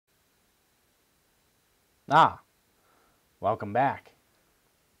Ah, welcome back.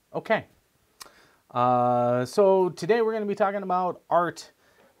 Okay, so today we're going to be talking about art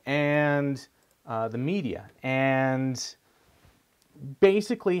and the media and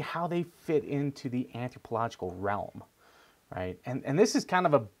basically how they fit into the anthropological realm, right? And this is kind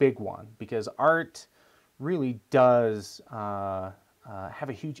of a big one because art really does have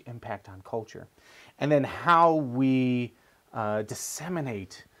a huge impact on culture. And then how we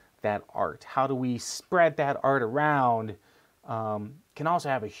disseminate that art, how do we spread that art around, can also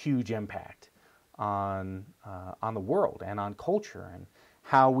have a huge impact on the world and on culture and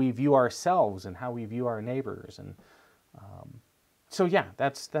how we view ourselves and how we view our neighbors. And so yeah,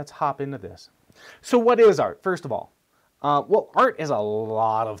 let's hop into this. So what is art? First of all, well, art is a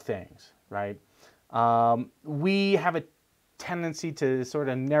lot of things, right? We have a tendency to sort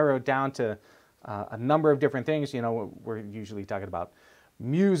of narrow down to a number of different things. You know, we're usually talking about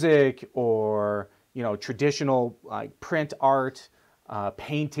music or, you know, traditional like print art,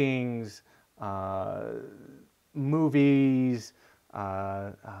 paintings, movies,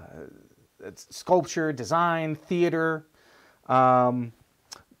 sculpture, design, theater.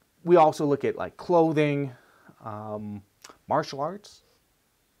 We also look at like clothing, martial arts,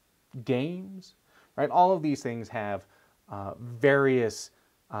 games, right? All of these things have various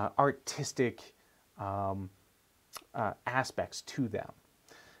artistic aspects to them.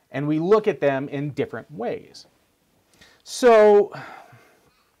 And we look at them in different ways. So,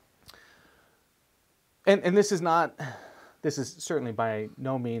 and this is certainly by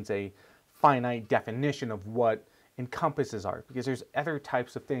no means a finite definition of what encompasses art, because there's other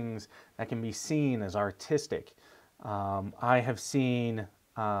types of things that can be seen as artistic. I have seen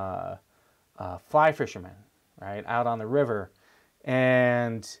fly fishermen, right, out on the river,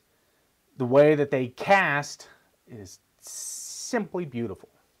 and the way that they cast is simply beautiful,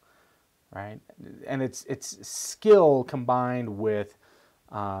 right? And it's skill combined with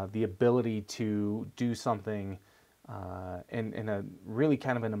the ability to do something in a really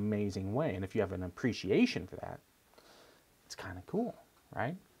kind of an amazing way. And if you have an appreciation for that, it's kind of cool,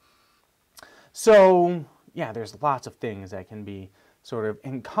 right? So yeah, there's lots of things that can be sort of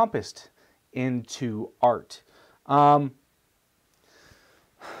encompassed into art.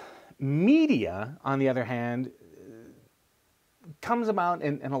 Media, on the other hand, comes about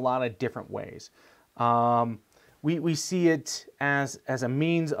in a lot of different ways. We see it as a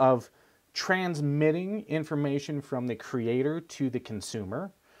means of transmitting information from the creator to the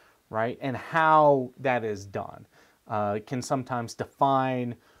consumer, right? And how that is done can sometimes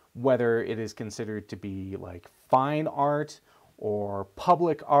define whether it is considered to be like fine art or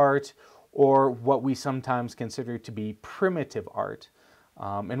public art or what we sometimes consider to be primitive art.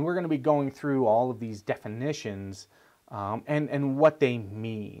 And we're going to be going through all of these definitions and what they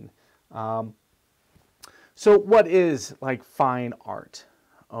mean. So what is like fine art?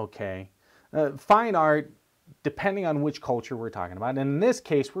 Okay. Fine art, depending on which culture we're talking about, and in this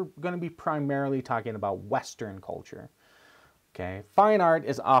case, we're going to be primarily talking about Western culture. Okay. Fine art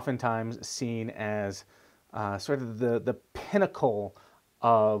is oftentimes seen as sort of the pinnacle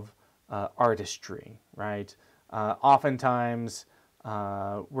of artistry, right? Oftentimes,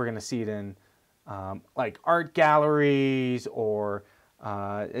 we're going to see it in like art galleries or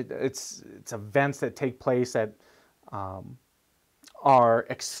it's events that take place that are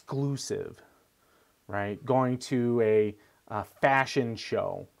exclusive, right? Going to a fashion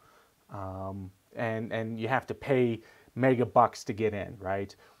show, and you have to pay mega bucks to get in,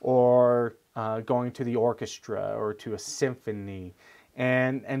 right? Or going to the orchestra or to a symphony,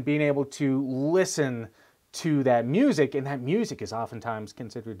 and being able to listen to that music, and that music is oftentimes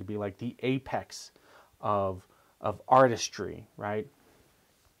considered to be like the apex of artistry, right?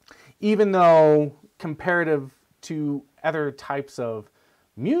 Even though comparative to other types of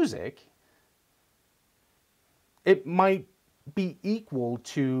music, it might be equal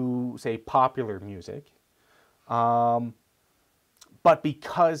to, say, popular music, but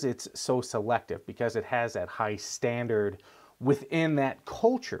because it's so selective, because it has that high standard within that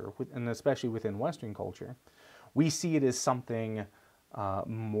culture, and especially within Western culture, we see it as something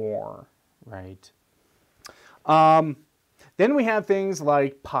more, right? Then we have things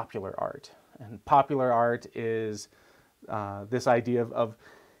like popular art. And popular art is this idea of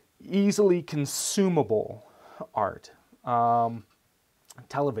easily consumable art.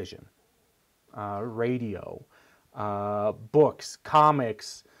 Television, radio, books,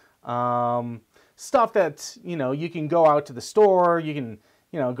 comics, stuff that, you know, you can go out to the store, you can,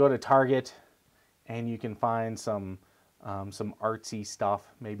 you know, go to Target and you can find some artsy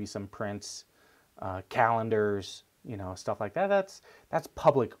stuff, maybe some prints, calendars, stuff like that. That's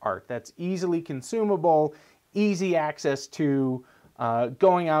public art. That's easily consumable, easy access to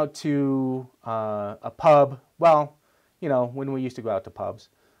going out to a pub. Well, when we used to go out to pubs,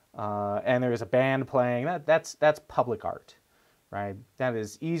 and there's a band playing. That's public art, right? That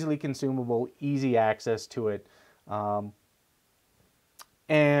is easily consumable, easy access to it,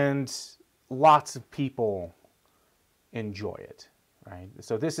 and lots of people enjoy it, right?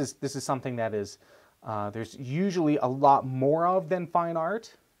 So this is something that is there's usually a lot more of than fine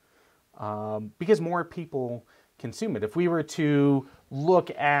art, because more people consume it. If we were to look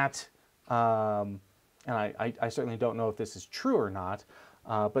at, and I certainly don't know if this is true or not,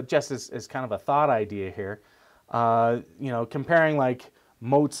 but just as kind of a thought idea here, comparing like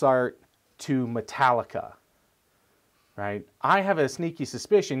Mozart to Metallica, right? I have a sneaky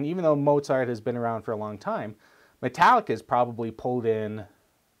suspicion, even though Mozart has been around for a long time, Metallica has probably pulled in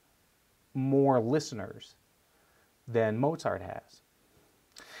more listeners than Mozart has.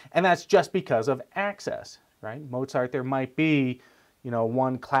 And that's just because of access, right? Mozart, there might be,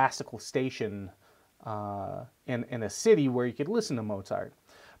 one classical station in a city where you could listen to Mozart.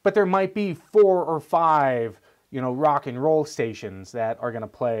 But there might be 4 or 5, rock and roll stations that are going to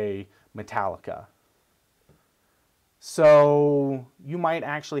play Metallica. So you might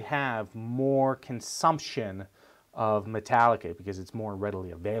actually have more consumption of Metallica because it's more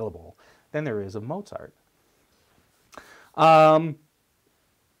readily available than there is of Mozart.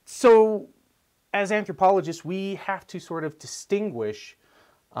 So as anthropologists, we have to sort of distinguish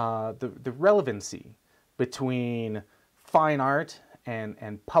the relevancy between fine art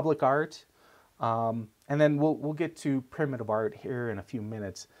and public art. And then we'll get to primitive art here in a few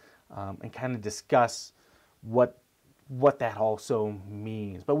minutes, and kind of discuss what that also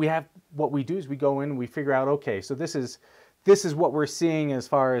means. But what we do is we go in and we figure out, okay, so this is what we're seeing as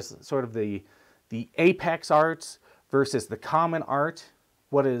far as sort of the apex arts versus the common art,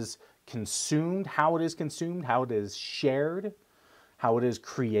 what is consumed, how it is shared, how it is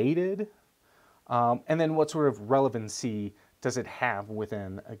created, and then what sort of relevancy does it have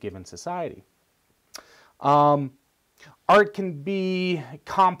within a given society. Art can be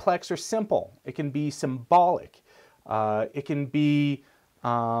complex or simple. It can be symbolic. It can be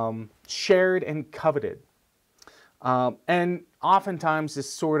shared and coveted. And oftentimes this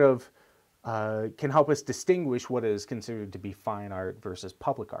sort of can help us distinguish what is considered to be fine art versus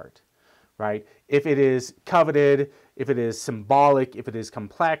public art, right? If it is coveted, if it is symbolic, if it is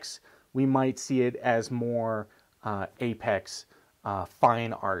complex, we might see it as more apex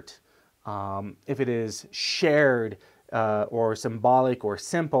fine art. If it is shared or symbolic or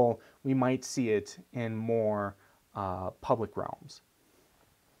simple, we might see it in more public realms.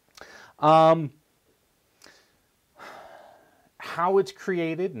 How it's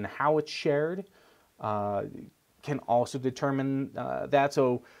created and how it's shared can also determine that.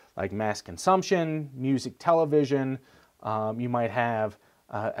 So like mass consumption, music, television, you might have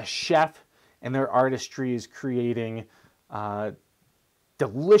a chef and their artistry is creating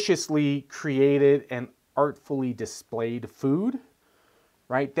deliciously created and artfully displayed food,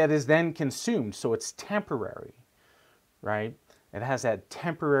 right? That is then consumed, so it's temporary, right? It has that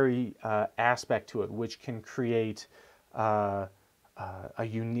temporary aspect to it, which can create a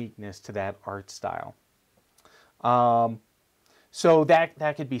uniqueness to that art style. So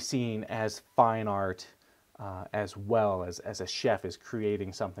that could be seen as fine art as well as a chef is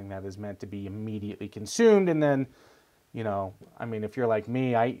creating something that is meant to be immediately consumed. And then, I mean, if you're like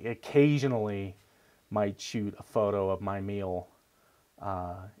me, I occasionally might shoot a photo of my meal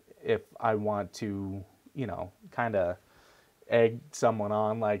if I want to, kind of egg someone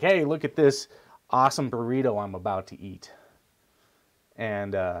on, like, hey, look at this awesome burrito I'm about to eat.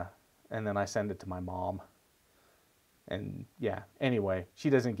 And then I send it to my mom. And yeah, anyway, she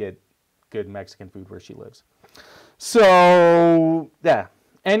doesn't get good Mexican food where she lives. So, yeah,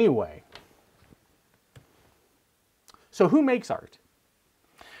 anyway. So who makes art?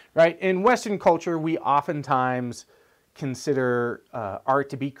 Right? In Western culture, we oftentimes consider art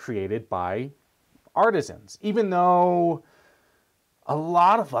to be created by artisans, even though a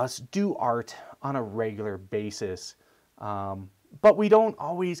lot of us do art on a regular basis, but we don't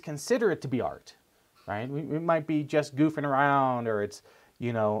always consider it to be art, right? We might be just goofing around, or it's,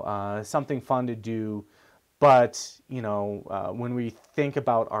 something fun to do, but, when we think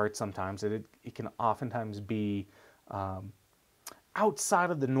about art sometimes, it can oftentimes be outside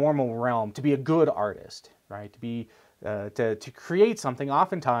of the normal realm to be a good artist, right? To be to create something,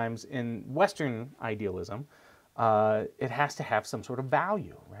 oftentimes in Western idealism, it has to have some sort of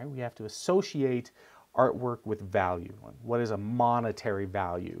value, right? We have to associate artwork with value. What is a monetary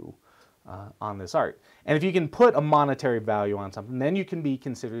value on this art. And if you can put a monetary value on something, then you can be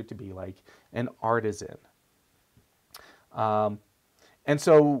considered to be like an artisan. And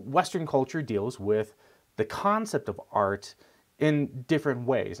so Western culture deals with the concept of art in different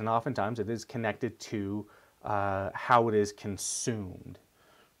ways, and oftentimes it is connected to how it is consumed,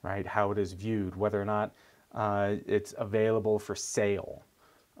 right? How it is viewed, whether or not it's available for sale,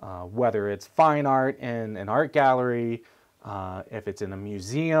 whether it's fine art in an art gallery, if it's in a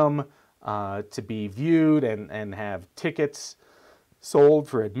museum to be viewed and have tickets sold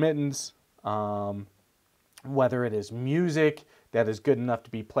for admittance, whether it is music that is good enough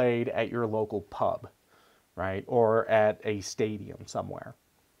to be played at your local pub, right, or at a stadium somewhere.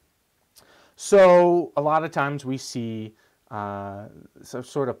 So a lot of times we see some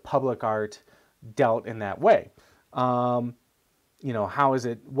sort of public art dealt in that way. You know, how is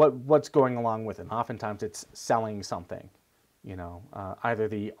it, what's going along with it? Oftentimes it's selling something, you know, either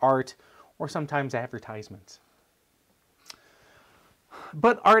the art or sometimes advertisements.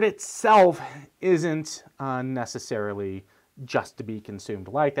 But art itself isn't necessarily just to be consumed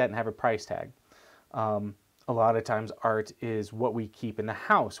like that and have a price tag. A lot of times art is what we keep in the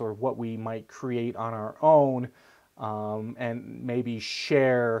house or what we might create on our own and maybe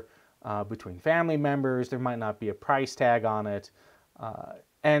share between family members. There might not be a price tag on it.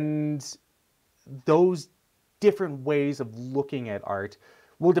 And those different ways of looking at art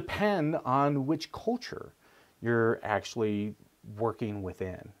will depend on which culture you're actually working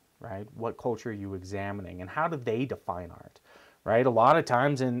within, right? What culture are you examining and how do they define art, right? A lot of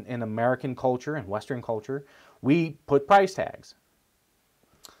times in American culture and Western culture, we put price tags.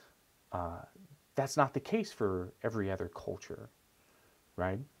 That's not the case for every other culture,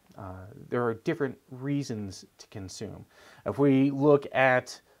 right? There are different reasons to consume. If we look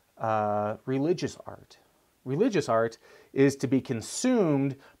at religious art is to be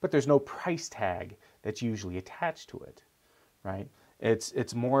consumed, but there's no price tag that's usually attached to it, right?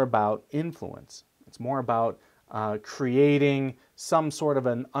 It's more about influence. It's more about creating some sort of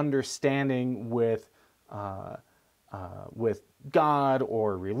an understanding with God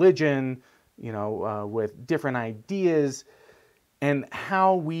or religion, you know, with different ideas, and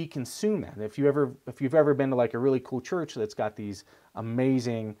how we consume that. If you've ever been to like a really cool church that's got these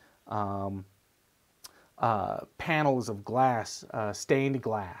amazing panels of glass, stained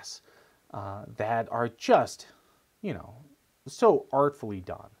glass, that are just, you know, so artfully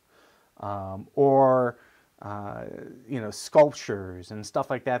done, or you know, sculptures and stuff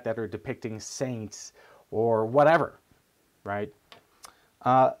like that that are depicting saints or whatever, right?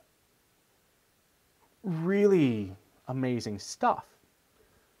 Really amazing stuff.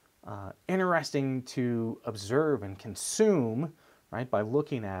 Interesting to observe and consume, right, by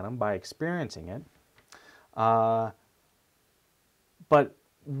looking at them, by experiencing it. But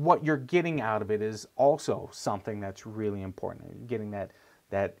what you're getting out of it is also something that's really important. You're getting that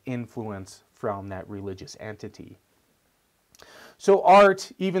influence from that religious entity. So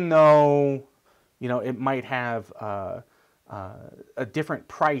art, even though, you know, it might have a different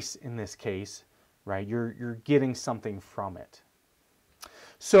price in this case, right? You're getting something from it.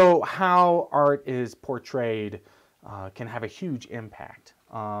 So how art is portrayed can have a huge impact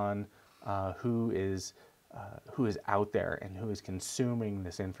on who is out there and who is consuming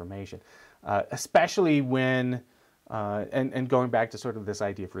this information, especially when, and going back to sort of this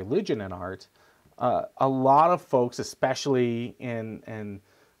idea of religion and art, a lot of folks, especially in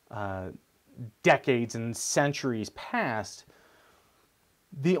decades and centuries past,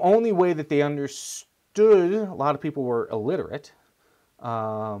 the only way that they understood, a lot of people were illiterate,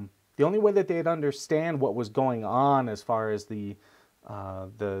 the only way that they'd understand what was going on as far as the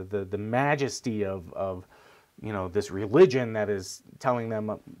majesty of you know, this religion that is telling them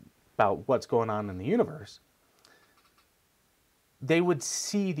about what's going on in the universe, they would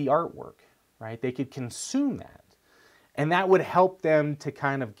see the artwork, right? They could consume that. And that would help them to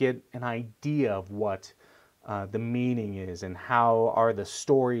kind of get an idea of what the meaning is and how are the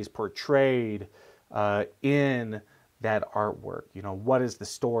stories portrayed in that artwork. You know, what is the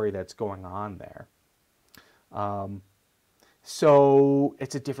story that's going on there? So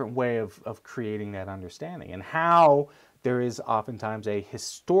it's a different way of creating that understanding, and how there is oftentimes a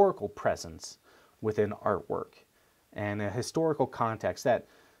historical presence within artwork and a historical context that,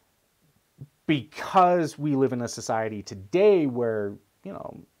 because we live in a society today where, you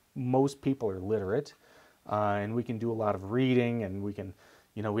know, most people are literate, and we can do a lot of reading and we can,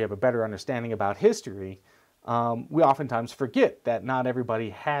 you know, we have a better understanding about history, we oftentimes forget that not everybody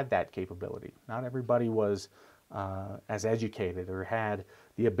had that capability. Not everybody was as educated or had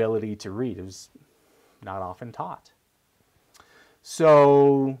the ability to read. It was not often taught.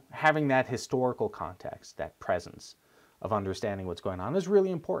 So having that historical context, that presence of understanding what's going on is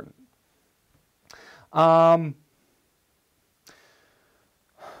really important.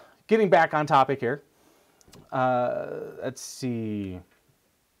 Getting back on topic here, let's see.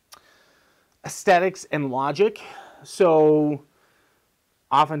 Aesthetics and logic. So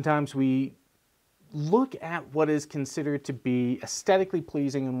oftentimes we look at what is considered to be aesthetically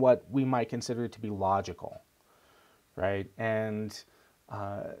pleasing and what we might consider to be logical, right? And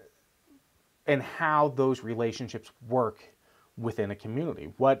how those relationships work within a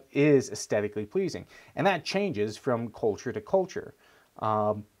community. What is aesthetically pleasing? And that changes from culture to culture.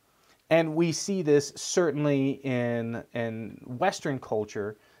 And we see this certainly in Western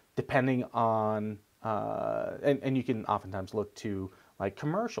culture, depending on, and you can oftentimes look to like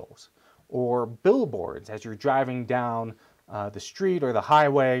commercials or billboards as you're driving down the street or the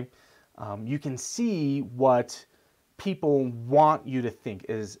highway. You can see what people want you to think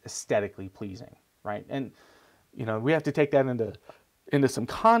is aesthetically pleasing, right? And you know, we have to take that into some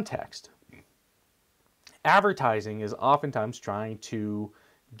context. Advertising is oftentimes trying to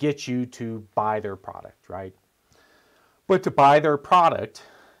get you to buy their product, right? But to buy their product,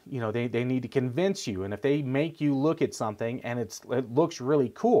 you know, they need to convince you. And if they make you look at something and it looks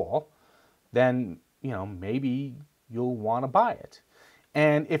really cool, then, you know, maybe you'll want to buy it.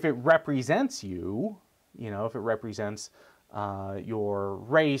 And if it represents you, you know, if it represents your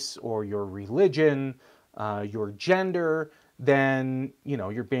race or your religion, your gender, then, you know,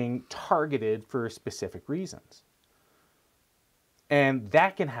 you're being targeted for specific reasons. And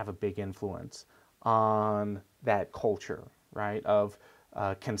that can have a big influence on that culture, right? Of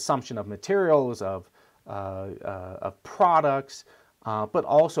consumption of materials, of products, but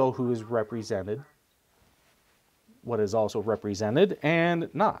also who is represented, what is also represented and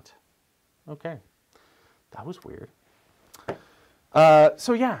not. Okay, that was weird.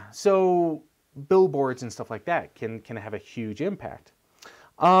 So yeah, so billboards and stuff like that can have a huge impact.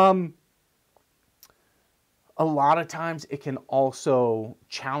 A lot of times it can also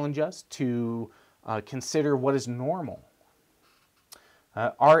challenge us to consider what is normal.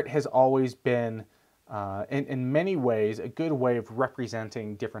 Art has always been, in many ways, a good way of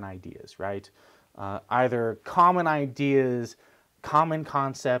representing different ideas, right? Either common ideas, common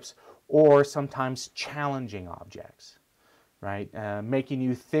concepts, or sometimes challenging objects, right? Making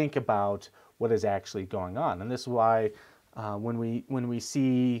you think about what is actually going on. And this is why when we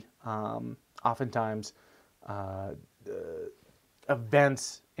see oftentimes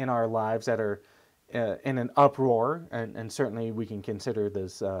events in our lives that are in an uproar, and certainly we can consider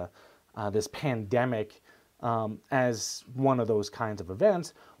this this pandemic as one of those kinds of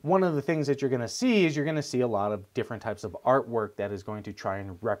events. One of the things that you're going to see is you're going to see a lot of different types of artwork that is going to try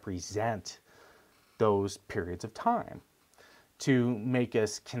and represent those periods of time, to make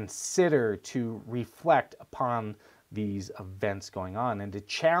us consider, to reflect upon these events going on, and to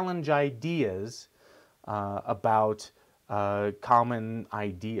challenge ideas about common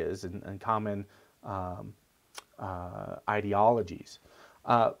ideas and common ideologies.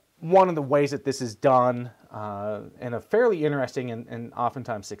 One of the ways that this is done in a fairly interesting and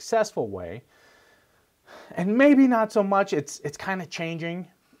oftentimes successful way, and maybe not so much, it's kind of changing,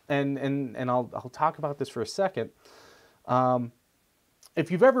 and I'll talk about this for a second. If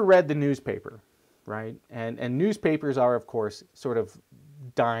you've ever read the newspaper, right, and newspapers are, of course, sort of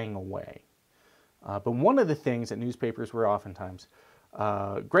dying away. But one of the things that newspapers were oftentimes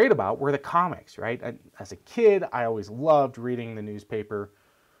great about were the comics, right? As a kid, I always loved reading the newspaper,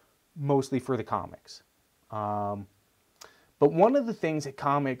 mostly for the comics. But one of the things that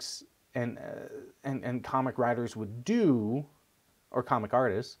comics and comic writers would do, or comic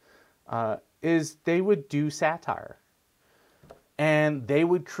artists, is they would do satire. And they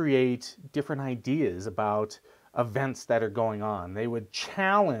would create different ideas about events that are going on. They would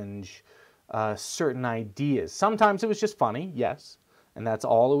challenge certain ideas. Sometimes it was just funny, yes, and that's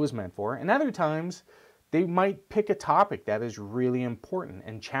all it was meant for. And other times they might pick a topic that is really important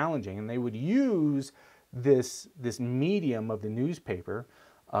and challenging, and they would use this medium of the newspaper,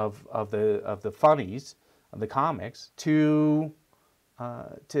 of the funnies, of the comics, to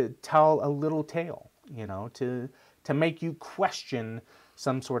tell a little tale, you know, to make you question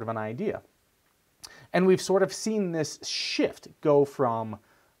some sort of an idea. And we've sort of seen this shift go from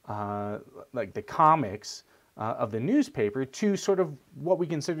like the comics of the newspaper to sort of what we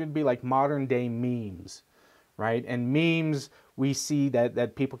consider to be like modern day memes, right? And memes, we see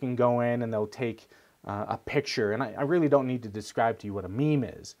that people can go in and they'll take a picture, and I really don't need to describe to you what a meme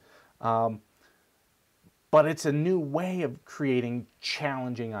is, but it's a new way of creating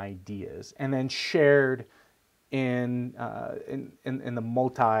challenging ideas and then shared in the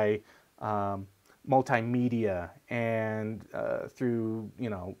multimedia and through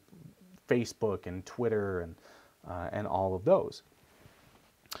Facebook and Twitter and all of those.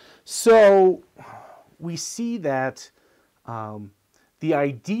 So we see that the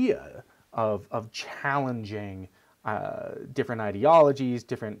idea of challenging different ideologies,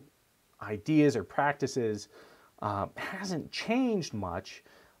 different ideas or practices hasn't changed much,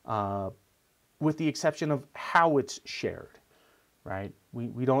 with the exception of how it's shared, right?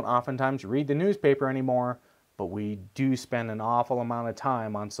 We don't oftentimes read the newspaper anymore, but we do spend an awful amount of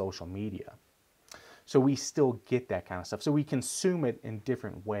time on social media. So we still get that kind of stuff. So we consume it in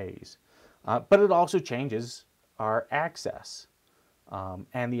different ways. But it also changes our access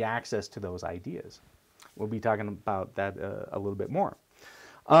and the access to those ideas. We'll be talking about that a little bit more.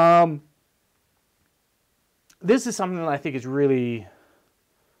 This is something that I think is really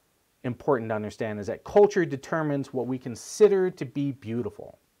important to understand, is that culture determines what we consider to be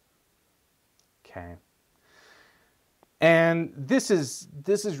beautiful. Okay. And this is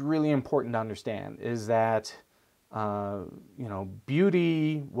really important to understand, is that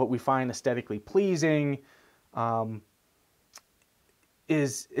beauty, what we find aesthetically pleasing,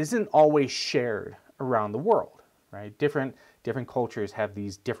 isn't always shared around the world, right? Different cultures have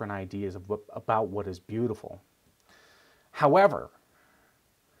these different ideas about what is beautiful. However,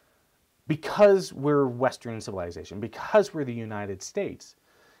 because we're Western civilization, because we're the United States,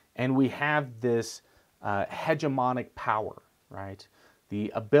 and we have this hegemonic power, right? The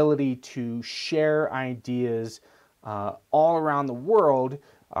ability to share ideas all around the world,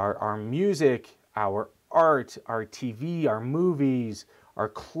 our music, our art, our TV, our movies, our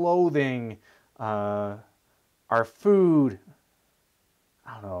clothing, our food.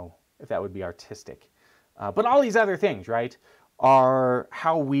 I don't know if that would be artistic. But all these other things, right, are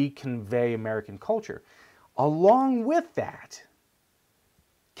how we convey American culture. Along with that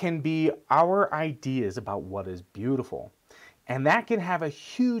can be our ideas about what is beautiful. And that can have a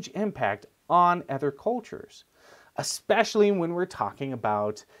huge impact on other cultures, especially when we're talking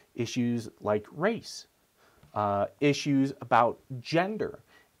about issues like race, issues about gender,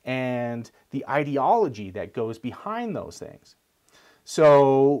 and the ideology that goes behind those things.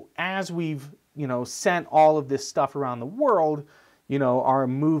 So as we've sent all of this stuff around the world, our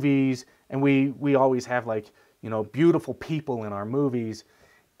movies, and we always have beautiful people in our movies,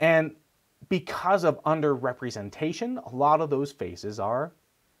 and because of underrepresentation, a lot of those faces are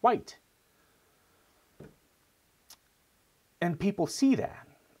white. And people see that,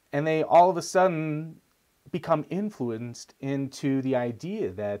 and they all of a sudden become influenced into the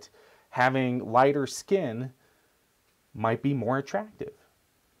idea that having lighter skin might be more attractive.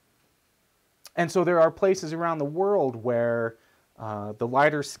 And so there are places around the world where the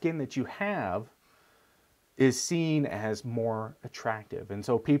lighter skin that you have is seen as more attractive. And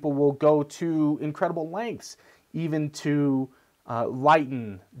so people will go to incredible lengths even to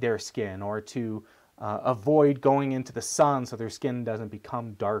lighten their skin, or to avoid going into the sun so their skin doesn't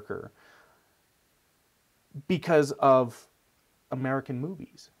become darker, because of American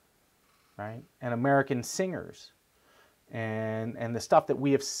movies, right? And American singers, and the stuff that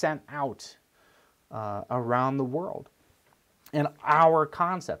we have sent out around the world, and our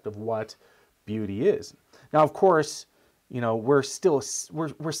concept of what beauty is. Now, of course, we're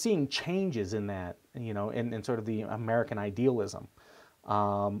seeing changes in that, in sort of the American idealism,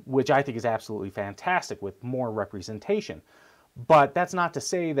 which I think is absolutely fantastic, with more representation. But that's not to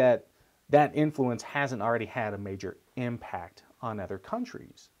say that that influence hasn't already had a major impact on other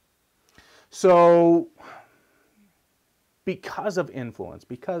countries. So because of influence,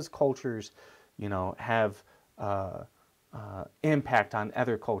 because cultures, have impact on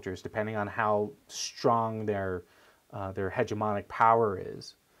other cultures, depending on how strong their hegemonic power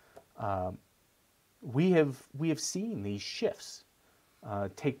is, we have seen these shifts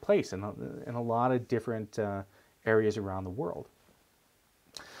take place in a lot of different areas around the world.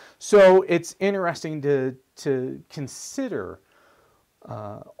 So it's interesting to consider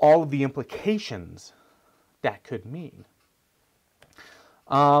all of the implications that could mean.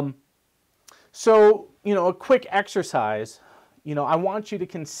 So, a quick exercise, I want you to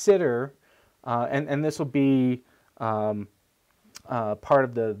consider, and this will be part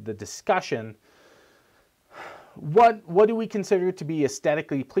of the discussion, what do we consider to be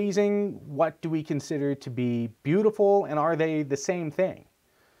aesthetically pleasing? What do we consider to be beautiful? And are they the same thing?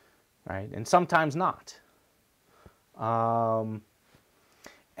 Right? And sometimes not. And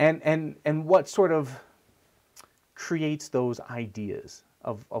what sort of creates those ideas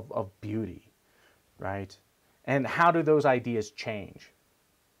of beauty, right? And how do those ideas change?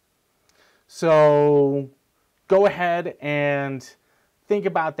 So go ahead and think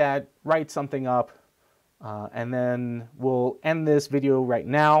about that, write something up, and then we'll end this video right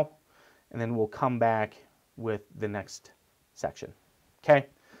now, and then we'll come back with the next section. Okay?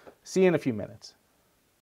 See you in a few minutes.